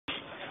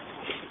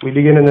We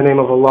begin in the name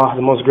of Allah,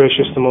 the most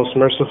gracious, the most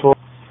merciful.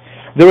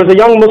 There was a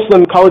young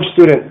Muslim college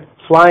student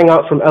flying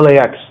out from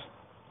LAX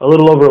a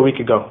little over a week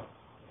ago.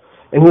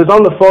 And he was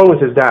on the phone with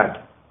his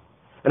dad.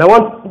 And I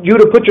want you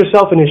to put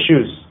yourself in his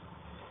shoes.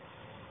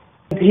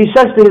 He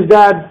says to his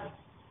dad,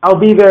 "I'll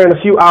be there in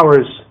a few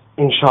hours,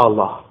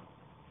 inshallah."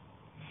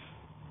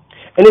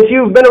 And if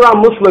you've been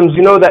around Muslims,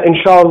 you know that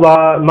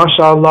inshallah,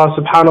 mashallah,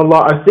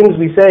 subhanallah are things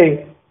we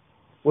say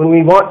when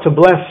we want to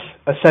bless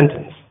a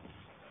sentence.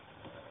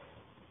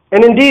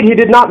 And indeed, he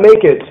did not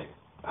make it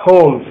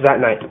home that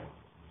night.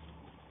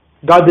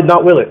 God did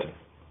not will it.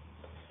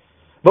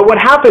 But what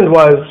happened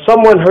was,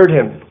 someone heard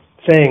him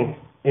saying,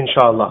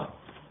 inshallah,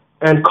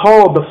 and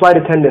called the flight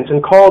attendants,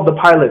 and called the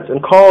pilots,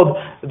 and called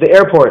the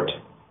airport,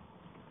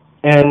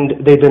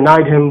 and they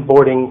denied him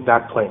boarding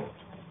that plane.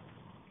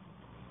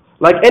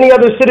 Like any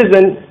other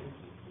citizen,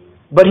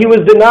 but he was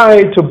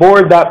denied to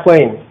board that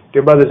plane,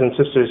 dear brothers and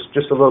sisters,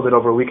 just a little bit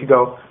over a week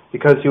ago,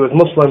 because he was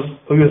Muslim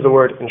who used the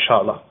word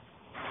inshallah.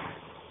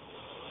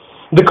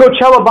 The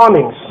Coachella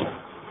bombings.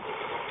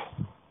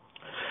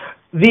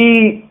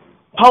 The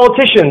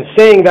politicians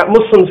saying that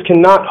Muslims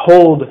cannot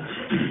hold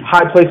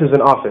high places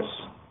in office,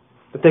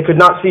 that they could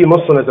not see a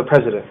Muslim as a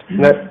president,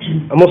 and that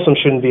a Muslim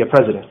shouldn't be a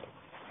president.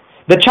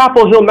 The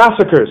Chapel Hill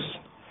massacres,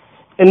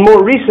 and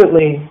more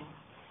recently,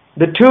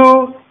 the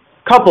two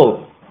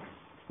couple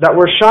that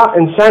were shot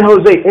in San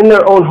Jose in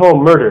their own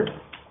home, murdered.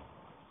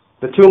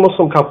 The two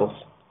Muslim couples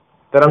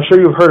that I'm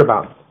sure you've heard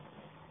about.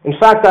 In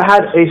fact, I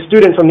had a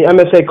student from the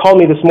MSA call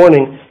me this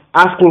morning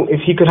asking if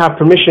he could have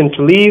permission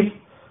to leave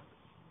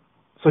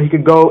so he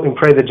could go and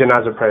pray the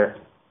janazah prayer.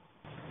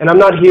 And I'm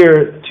not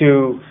here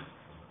to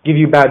give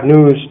you bad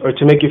news or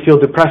to make you feel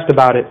depressed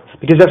about it,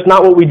 because that's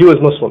not what we do as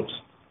Muslims.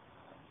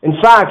 In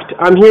fact,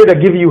 I'm here to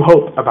give you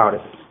hope about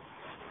it.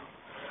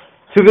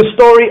 Through the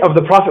story of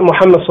the Prophet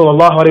Muhammad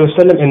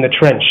ﷺ in the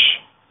trench.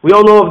 We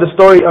all know of the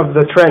story of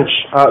the trench,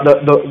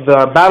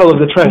 the battle of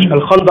the trench,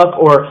 Al-Khandaq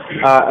or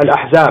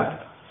Al-Ahzab.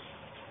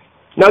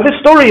 Now this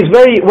story is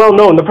very well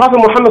known. The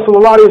Prophet Muhammad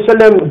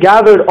ﷺ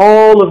gathered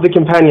all of the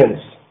companions.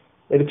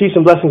 May the peace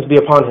and blessings be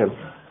upon him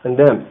and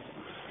them.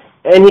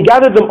 And he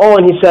gathered them all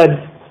and he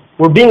said,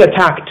 "We're being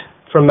attacked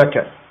from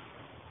Mecca."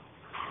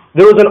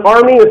 There was an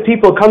army of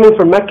people coming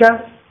from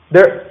Mecca.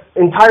 Their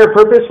entire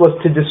purpose was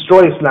to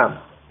destroy Islam,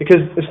 because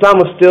Islam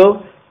was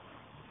still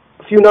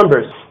a few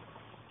numbers.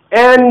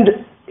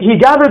 And he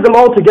gathered them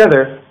all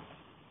together,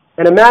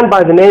 and a man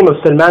by the name of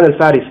Salman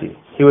al-Farisi,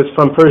 he was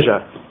from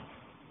Persia,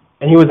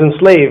 and he was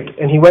enslaved,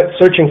 and he went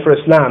searching for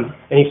Islam,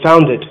 and he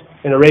found it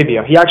in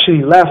Arabia. He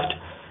actually left,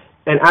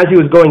 and as he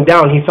was going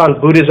down, he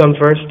found Buddhism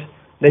first,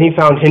 then he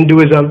found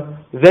Hinduism,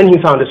 then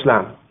he found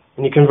Islam,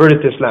 and he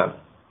converted to Islam.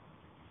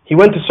 He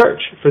went to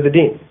search for the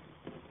deen.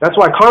 That's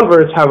why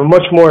converts have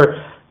much more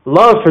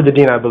love for the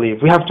deen, I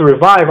believe. We have to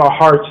revive our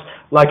hearts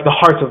like the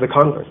hearts of the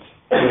converts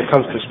when it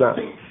comes to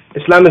Islam.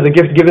 Islam is a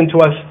gift given to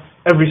us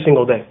every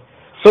single day.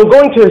 So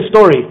going to his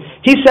story,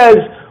 he says,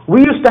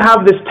 we used to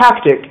have this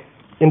tactic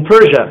in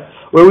Persia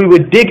where we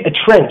would dig a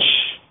trench,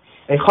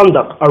 a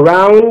khandaq,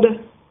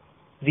 around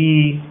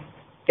the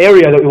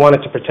area that we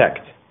wanted to protect.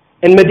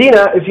 In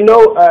Medina, if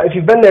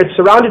you've been there, it's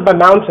surrounded by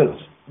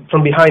mountains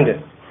from behind it.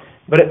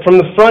 But from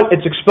the front,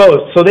 it's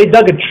exposed. So they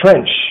dug a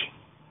trench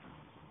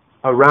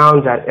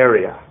around that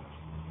area.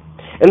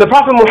 And the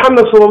Prophet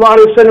Muhammad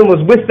ﷺ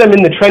was with them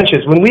in the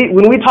trenches. When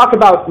we talk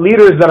about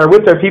leaders that are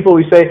with their people,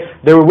 we say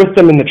they were with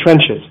them in the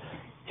trenches.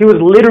 He was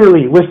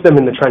literally with them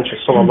in the trenches,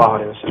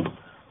 ﷺ,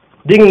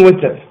 digging with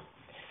them.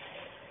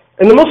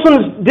 And the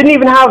Muslims didn't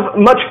even have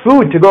much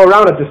food to go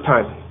around at this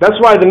time. That's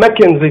why the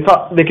Meccans, they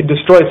thought they could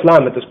destroy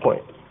Islam at this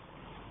point.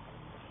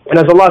 And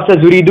as Allah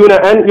says, يُرِيدُونَ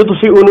أَن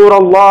يُطْفِئُوا نُورَ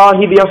اللَّهِ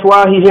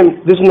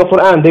بِأَفْوَاهِهِمْ. This is in the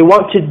Quran. They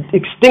want to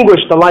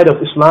extinguish the light of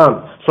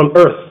Islam from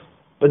earth.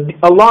 But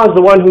Allah is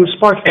the one who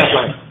sparks that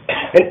light.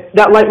 And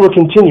that light will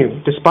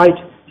continue despite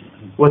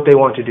what they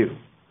want to do.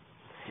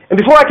 And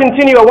before I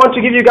continue, I want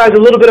to give you guys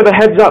a little bit of a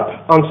heads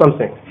up on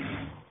something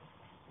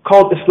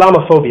called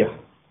Islamophobia.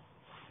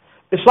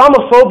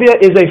 Islamophobia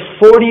is a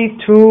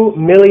 $42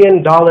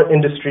 million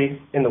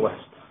industry in the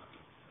West.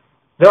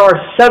 There are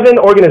 7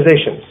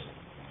 organizations,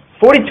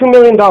 $42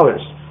 million,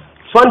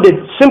 funded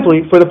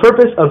simply for the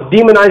purpose of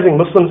demonizing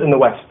Muslims in the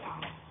West.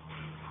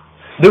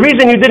 The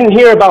reason you didn't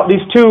hear about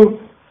these two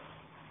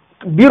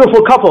beautiful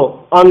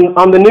couple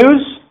on the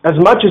news as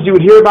much as you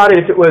would hear about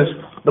it if it was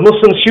the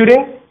Muslim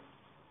shooting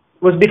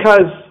was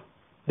because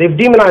they've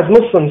demonized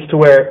Muslims to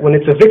where when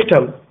it's a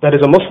victim that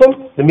is a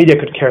Muslim, the media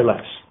could care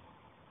less.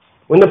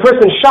 When the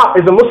person shot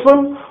is a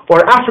Muslim or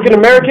African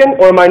American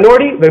or a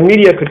minority, the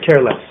media could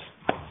care less.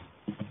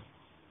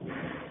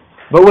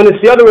 But when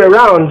it's the other way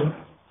around,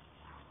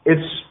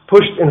 it's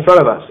pushed in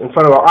front of us, in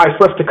front of our eyes,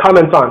 for us to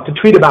comment on, to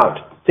tweet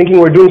about,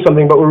 thinking we're doing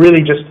something, but we're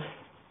really just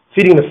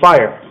feeding the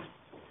fire.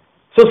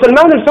 So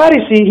Salman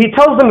al-Farisi, he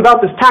tells them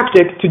about this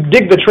tactic to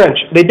dig the trench.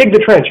 They dig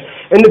the trench.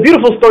 And the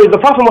beautiful story is the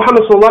Prophet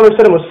Muhammad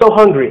ﷺ was so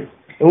hungry.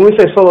 And when we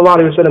say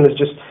sallallahu alayhi wa sallam, it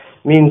just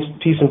means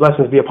peace and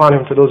blessings be upon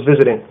him for those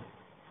visiting.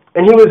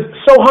 And he was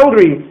so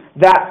hungry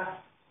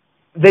that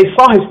they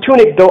saw his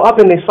tunic go up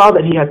and they saw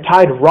that he had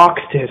tied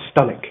rocks to his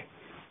stomach.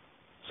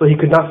 So he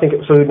would not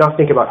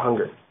think about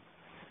hunger.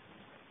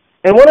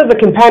 And one of the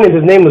companions,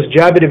 his name was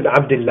Jabir ibn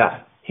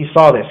Abdullah. He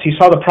saw this. He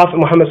saw the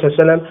Prophet Muhammad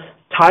ﷺ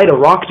tied a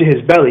rock to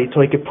his belly so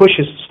he could push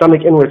his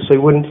stomach inwards so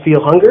he wouldn't feel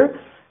hunger,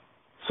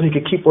 so he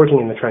could keep working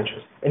in the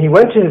trenches. And he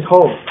went to his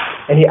home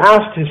and he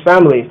asked his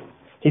family,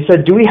 he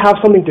said, do we have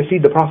something to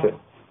feed the Prophet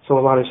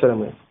ﷺ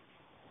with?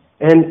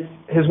 And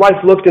his wife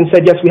looked and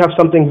said, yes, we have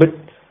something, but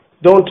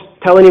don't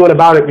tell anyone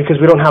about it because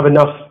we don't have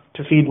enough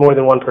to feed more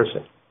than one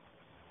person.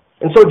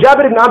 And so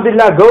Jabir ibn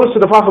Abdullah goes to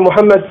the Prophet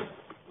Muhammad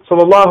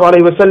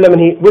ﷺ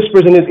and he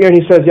whispers in his ear and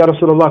he says, Ya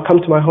Rasulullah,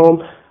 come to my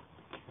home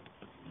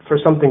for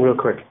something real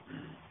quick.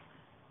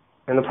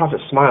 And the Prophet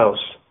smiles,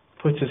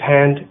 puts his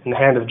hand in the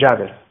hand of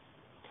Jabir,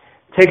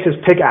 takes his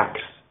pickaxe,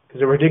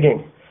 because they were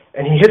digging,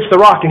 and he hits the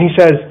rock and he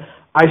says,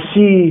 I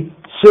see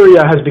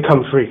Syria has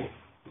become free.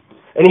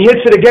 And he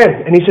hits it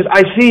again and he says,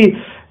 I see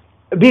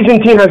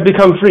Byzantine has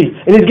become free.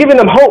 And he's giving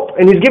them hope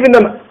and he's giving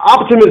them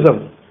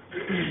optimism.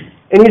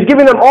 And he's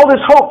giving them all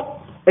this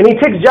hope. And he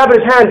takes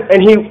Jabir's hand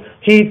and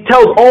he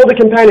tells all the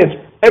companions,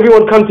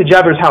 everyone come to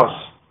Jabir's house.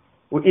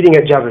 We're eating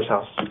at Jabir's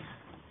house.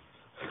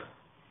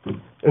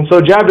 And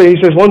so Jabir,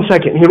 he says, 1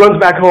 second. He runs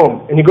back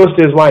home and he goes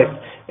to his wife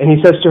and he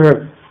says to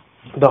her,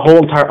 the whole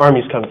entire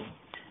army's coming.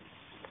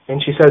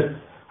 And she says,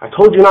 I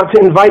told you not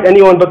to invite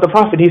anyone but the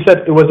Prophet. He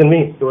said, it wasn't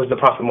me, it was the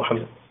Prophet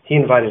Muhammad. He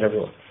invited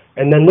everyone.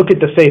 And then look at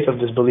the faith of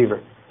this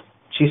believer.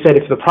 She said,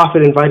 if the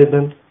Prophet invited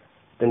them,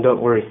 then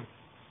don't worry,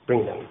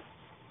 bring them.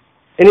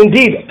 And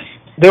indeed,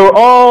 they were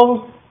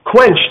all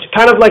quenched,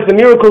 kind of like the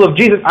miracle of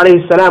Jesus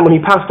alayhi salam when he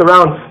passed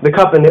around the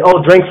cup and they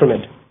all drank from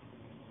it.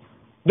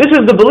 This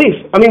is the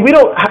belief. I mean, we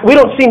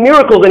don't see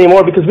miracles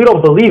anymore because we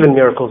don't believe in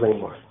miracles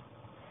anymore.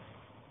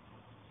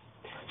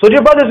 So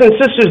dear brothers and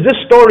sisters, this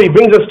story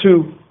brings us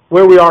to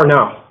where we are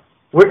now.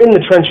 We're in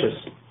the trenches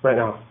right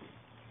now.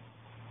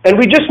 And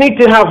we just need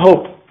to have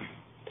hope.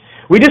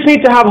 We just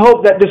need to have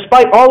hope that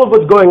despite all of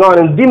what's going on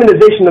and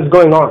demonization that's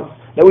going on,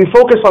 that we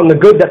focus on the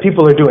good that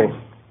people are doing.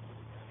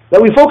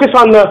 That we focus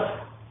on the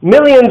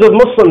millions of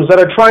Muslims that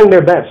are trying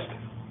their best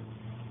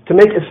to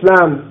make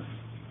Islam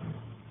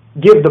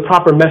give the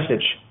proper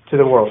message to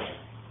the world.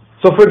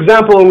 So for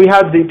example, when we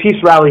had the peace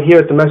rally here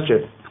at the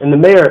masjid, and the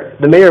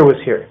mayor was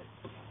here,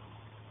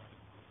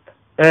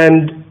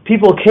 and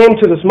people came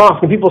to this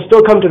mosque, and people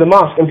still come to the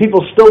mosque, and people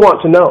still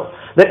want to know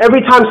that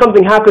every time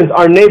something happens,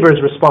 our neighbors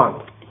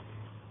respond.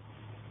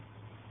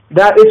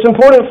 That it's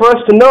important for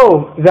us to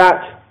know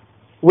that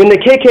when the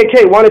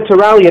KKK wanted to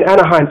rally in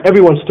Anaheim,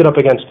 everyone stood up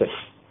against it.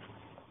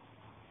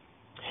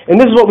 And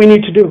this is what we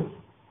need to do.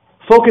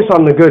 Focus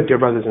on the good, dear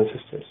brothers and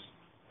sisters.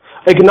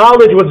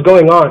 Acknowledge what's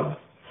going on,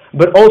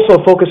 but also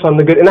focus on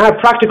the good. And I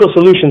have practical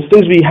solutions,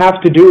 things we have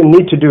to do and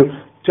need to do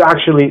to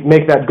actually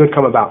make that good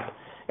come about.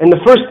 And the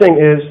first thing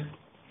is,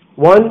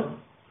 1,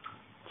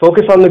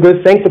 focus on the good,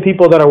 thank the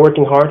people that are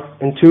working hard,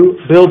 and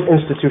 2, build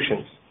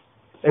institutions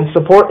and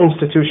support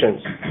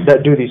institutions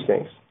that do these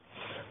things.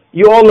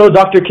 You all know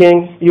Dr.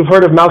 King, you've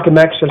heard of Malcolm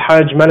X,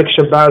 Al-Hajj, Malik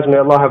Shabazz, may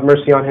Allah have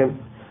mercy on him.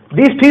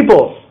 These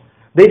people,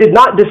 they did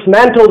not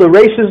dismantle the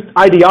racist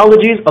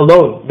ideologies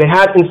alone. They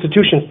had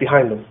institutions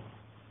behind them.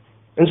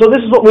 And so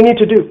this is what we need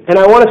to do. And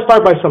I want to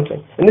start by something.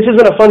 And this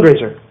isn't a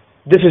fundraiser.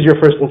 This is your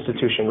first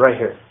institution right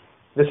here.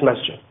 This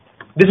masjid.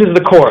 This is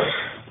the core.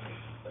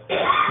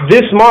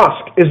 This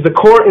mosque is the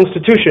core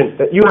institution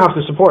that you have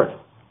to support.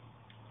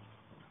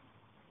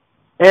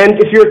 And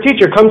if you're a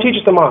teacher, come teach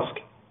at the mosque.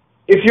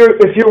 If you're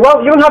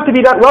well, you don't have to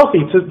be that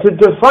wealthy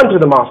to fund to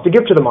the mosque, to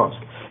give to the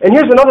mosque. And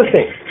here's another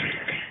thing.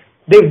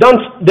 They've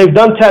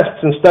done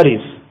tests and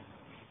studies.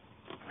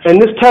 And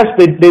this test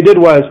they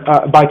did was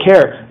by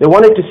CARE. They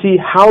wanted to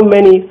see how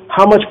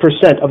much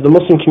percent of the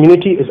Muslim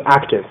community is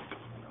active.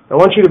 I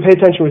want you to pay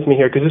attention with me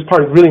here because this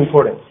part is really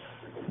important.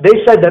 They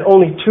said that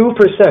only 2%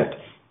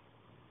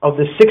 of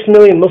the 6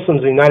 million Muslims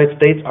in the United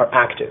States are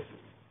active.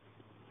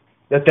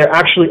 That they're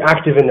actually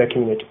active in their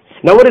community.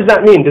 Now what does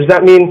that mean? Does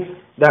that mean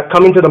that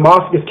coming to the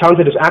mosque is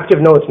counted as active?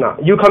 No, it's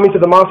not. You coming to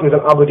the mosque is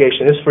an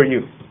obligation. It's for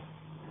you.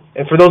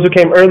 And for those who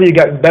came early, you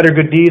got better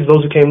good deeds.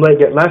 Those who came late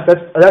get less.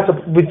 That's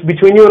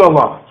between you and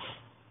Allah.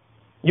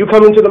 You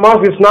coming to the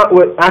mosque is not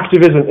what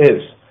activism is.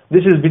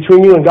 This is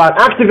between you and God.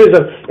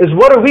 Activism is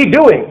what are we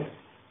doing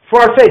for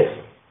our faith.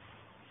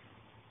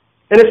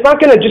 And it's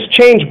not going to just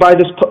change by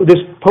this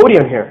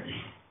podium here.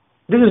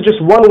 This is just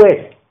one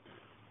way.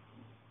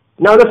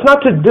 Now that's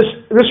not to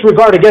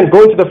disregard, again,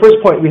 going to the first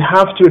point, we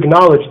have to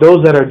acknowledge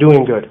those that are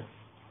doing good.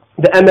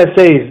 The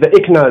MSAs, the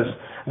ICNAs,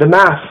 the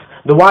MAS,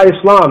 the Y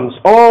Islams,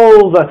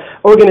 all the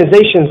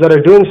organizations that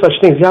are doing such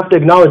things, you have to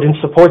acknowledge and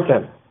support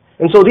them.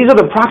 And so these are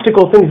the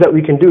practical things that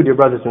we can do, dear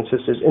brothers and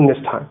sisters, in this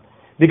time.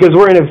 Because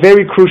we're in a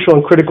very crucial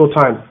and critical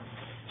time.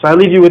 So I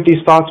leave you with these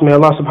thoughts. May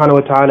Allah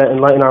subhanahu wa ta'ala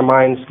enlighten our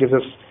minds, give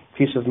us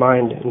peace of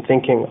mind and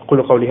thinking.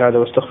 أقول قولي هذا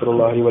واستغفر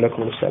الله لي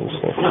ولكم ولسائر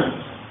المسلمين.